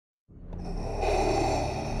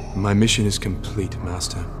My mission is complete,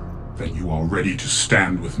 Master. Then you are ready to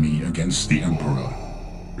stand with me against the Emperor.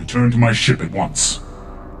 Return to my ship at once.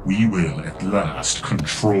 We will, at last,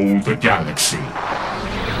 control the galaxy.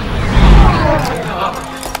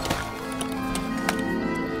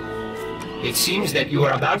 It seems that you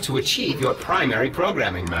are about to achieve your primary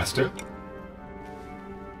programming, Master.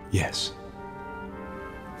 Yes.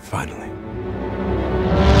 Finally.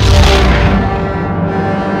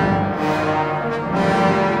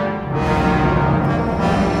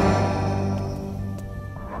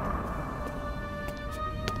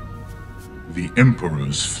 The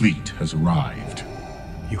Emperor's fleet has arrived.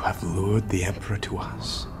 You have lured the Emperor to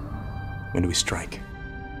us. When do we strike?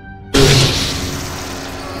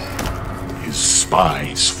 His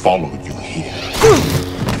spies followed you here.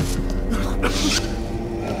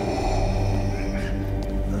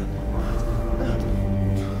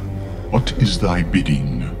 What is thy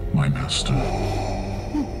bidding, my master?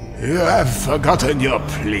 You have forgotten your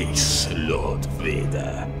place, Lord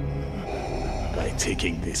Vader. By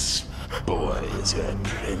taking this boy as your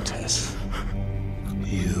apprentice,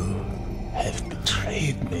 you have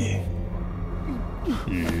betrayed me.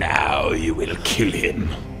 Now you will kill him,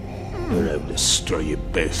 or I will destroy you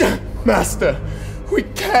both. Master, we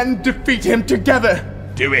can defeat him together!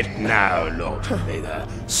 Do it now, Lord Vader.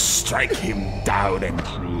 Strike him down and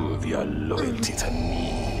prove your loyalty to me.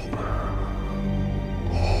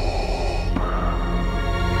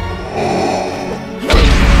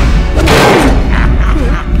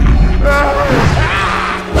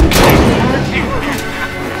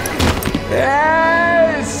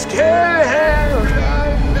 Yes! Kill him!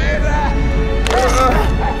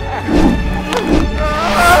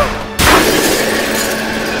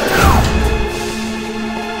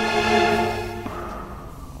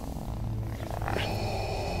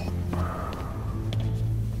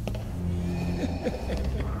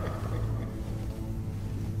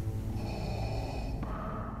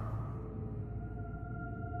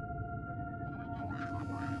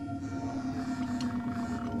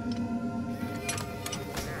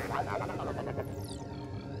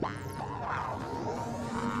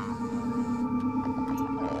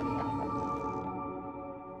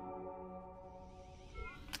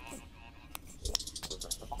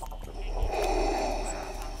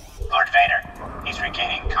 Lord Vader, he's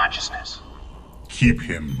regaining consciousness. Keep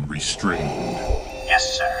him restrained.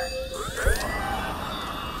 Yes, sir.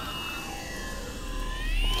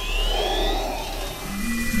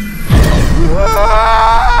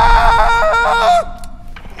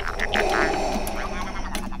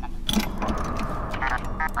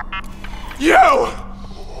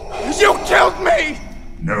 You killed me!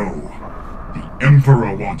 No. The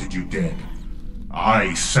Emperor wanted you dead.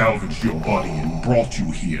 I salvaged your body and brought you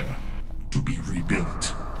here to be rebuilt.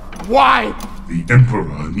 Why? The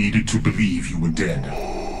Emperor needed to believe you were dead.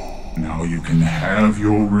 Now you can have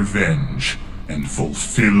your revenge and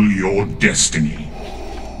fulfill your destiny.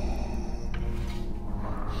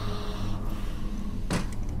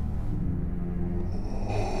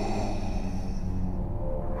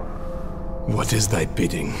 What is thy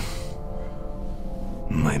bidding,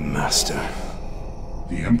 my master?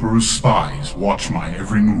 The Emperor's spies watch my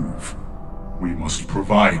every move. We must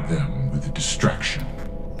provide them with a distraction.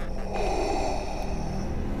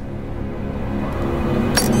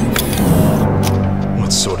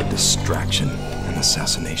 What sort of distraction and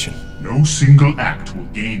assassination? No single act will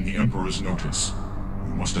gain the Emperor's notice.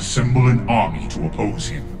 You must assemble an army to oppose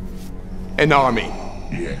him. An army?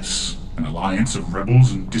 Yes, an alliance of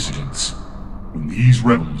rebels and dissidents. When these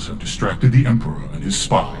rebels have distracted the Emperor and his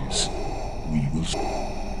spies, we will...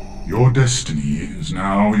 Your destiny is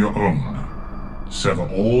now your own. Sever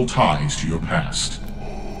all ties to your past.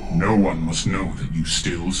 No one must know that you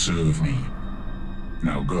still serve me.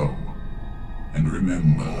 Now go, and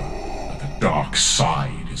remember that the dark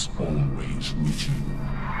side is always with you.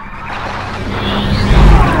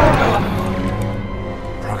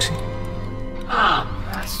 Proxy? Ah,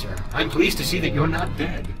 Master. I'm pleased to see that you're not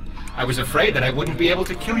dead. I was afraid that I wouldn't be able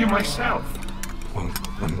to kill you myself. Well,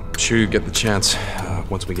 I'm sure you get the chance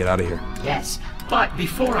once we get out of here. Yes, but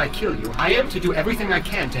before I kill you, I am to do everything I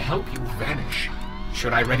can to help you vanish.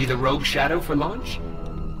 Should I ready the Rogue Shadow for launch?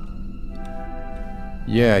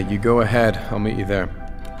 Yeah, you go ahead. I'll meet you there.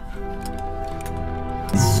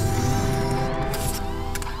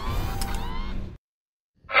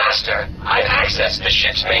 Master, I've accessed the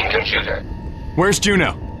ship's main computer. Where's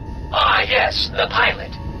Juno? Ah, yes, the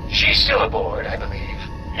pilot. She's still aboard, I believe.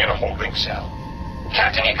 In a holding cell.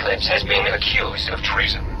 Captain Eclipse has been accused of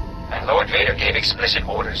treason, and Lord Vader gave explicit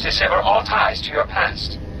orders to sever all ties to your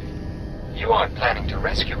past. You aren't planning to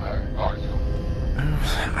rescue her, are you?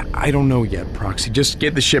 I don't know yet, Proxy. Just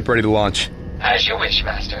get the ship ready to launch. As you wish,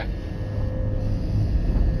 Master.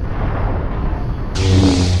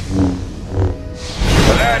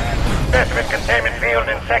 Alert! Specimen containment field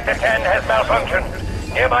in Sector 10 has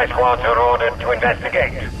malfunctioned. Nearby squads are ordered to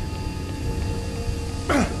investigate.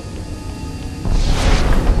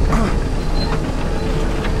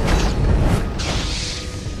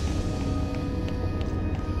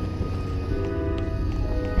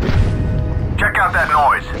 Check out that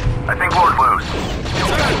noise. I think we're loose.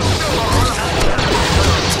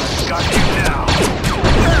 Got you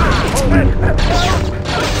now.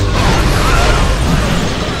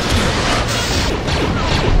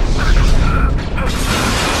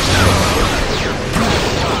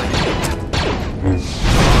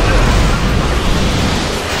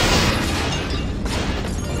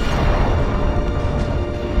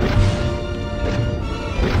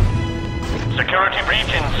 Security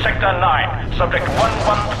breach in Sector 9. Subject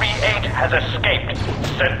 1138 has escaped.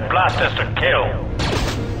 Sent blasters to kill.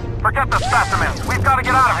 Forget the specimens. We've got to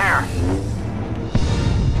get out of here.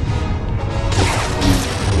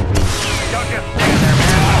 Don't just stand there,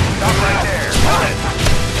 man. Stop right there. Hold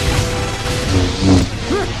it.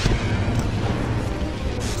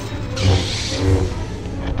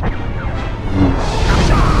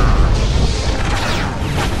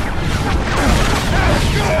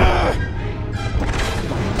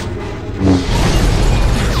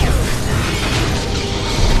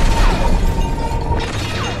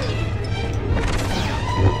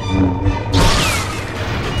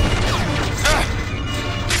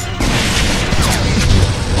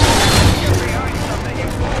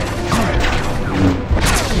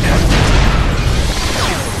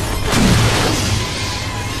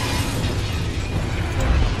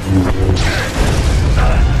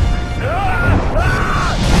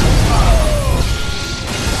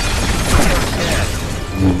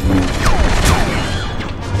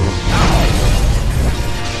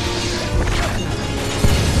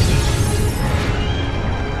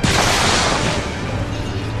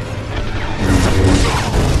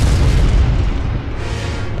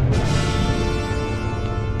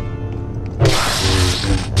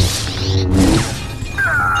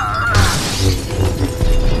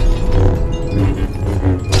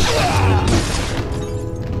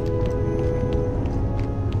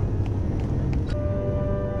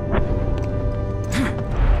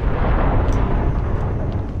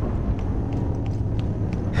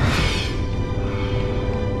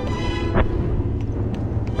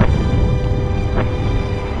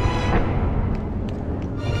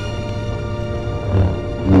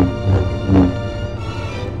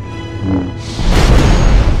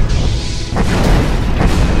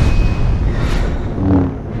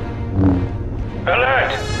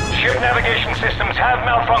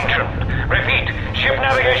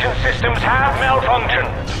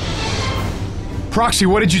 Proxy,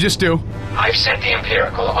 what did you just do? I've sent the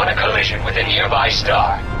Empirical on a collision with a nearby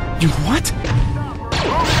star. You what?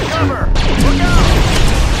 Cover! Look out!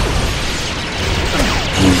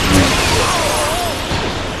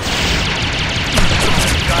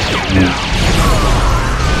 Got you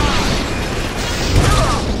now.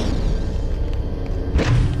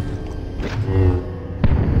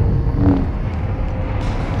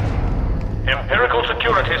 Empirical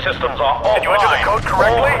security systems are offline. Did you enter the code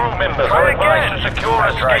correctly? All crew members Try are again. advised to secure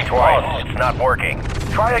escape twice. pods. It's not working.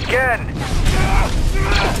 Try again.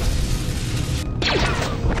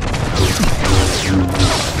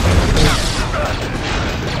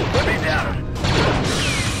 Put me down.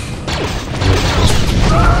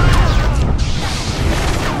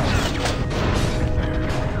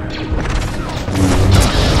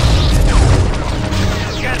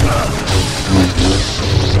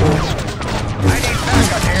 I need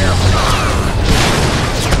backup here.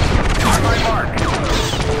 On my mark.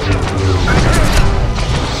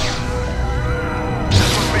 This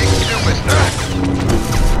was being stupid.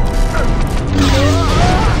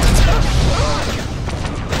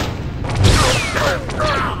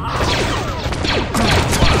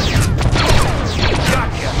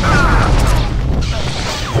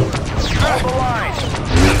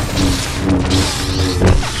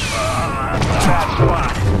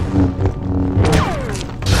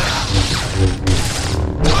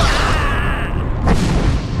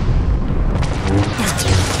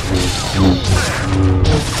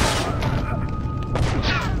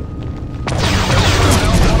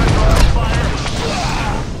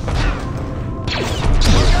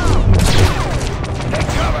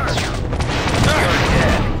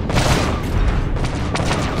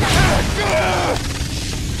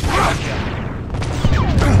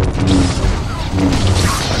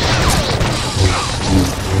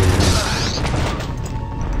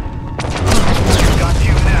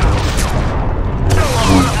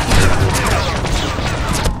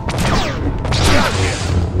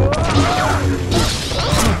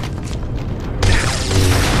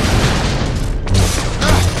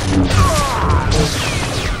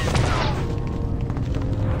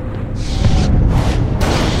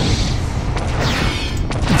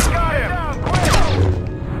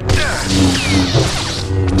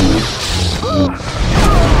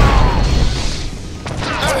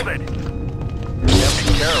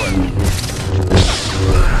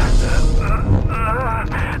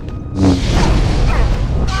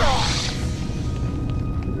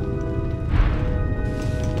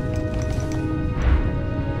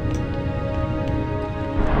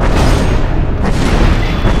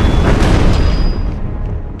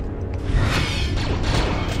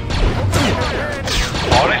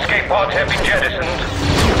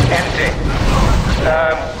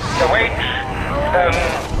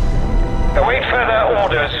 Await further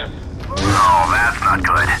orders. Oh, that's not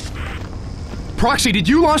good. Proxy, did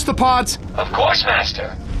you launch the pods? Of course,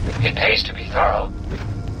 Master. It pays to be thorough.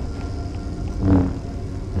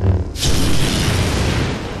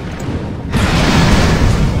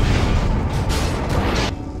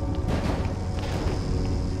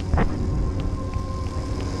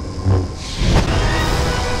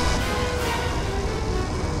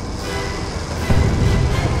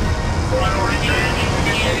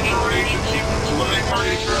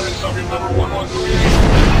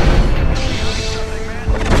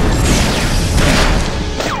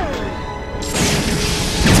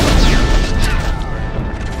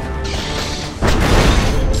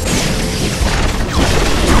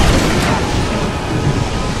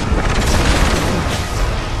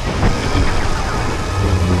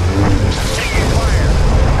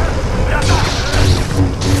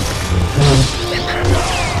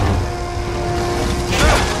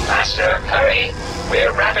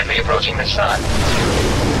 Approaching the sun.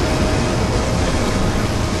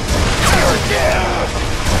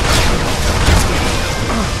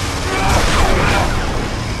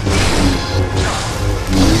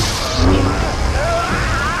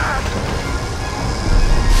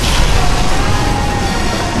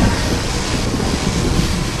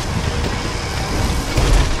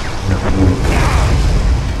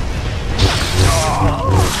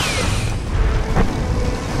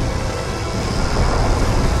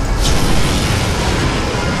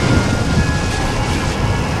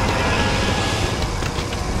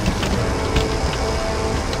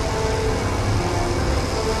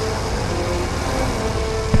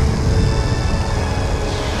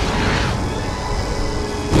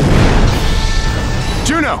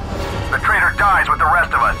 Juno! The traitor dies with the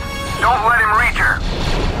rest of us. Don't let him reach her.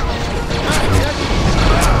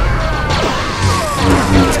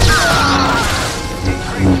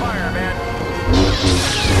 Great fire, man.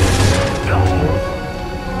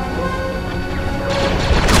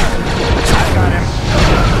 I got him.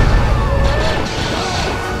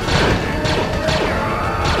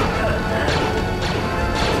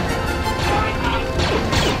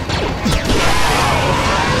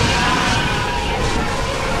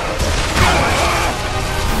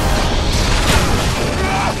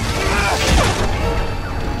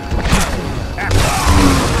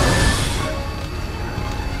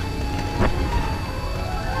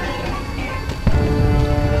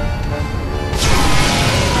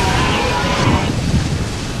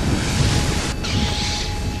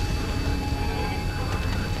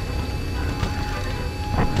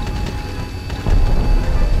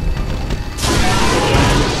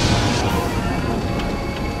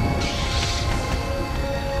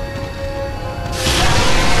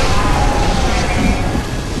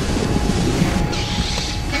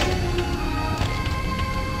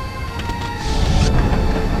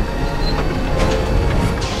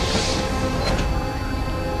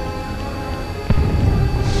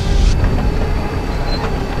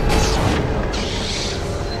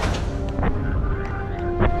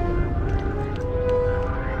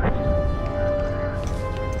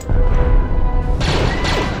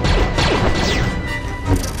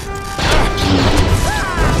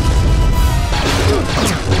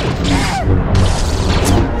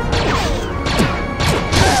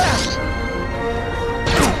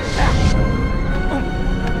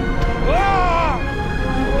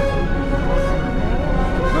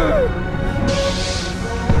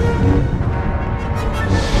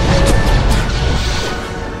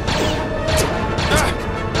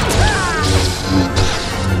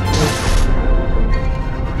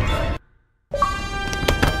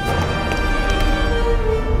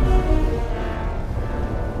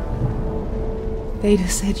 Vader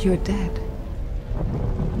said you're dead.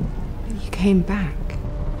 But you came back.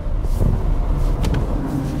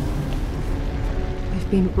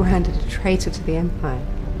 I've been branded a traitor to the Empire.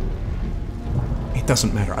 It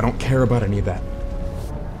doesn't matter. I don't care about any of that.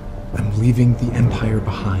 I'm leaving the Empire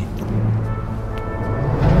behind.